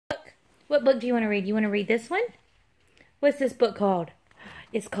What book do you want to read? You want to read this one? What's this book called?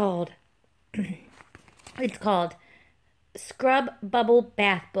 It's called Scrub Bubble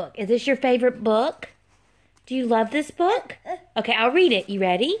Bath Book. Is this your favorite book? Do you love this book? Okay, I'll read it. You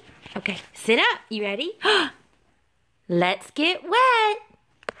ready? Okay, sit up. You ready? Let's get wet.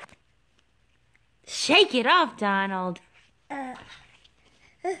 Shake it off, Donald.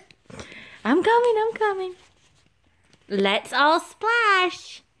 I'm coming. Let's all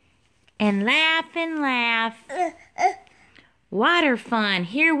splash and laugh. Water fun,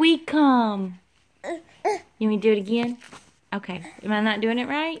 here we come. You want me to do it again? Okay, am I not doing it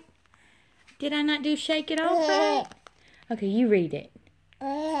right? Did I not do shake it off right? Okay, you read it.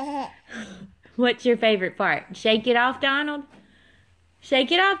 What's your favorite part? Shake it off, Donald?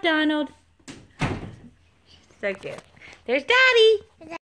 Shake it off, Donald. So good. There's Daddy.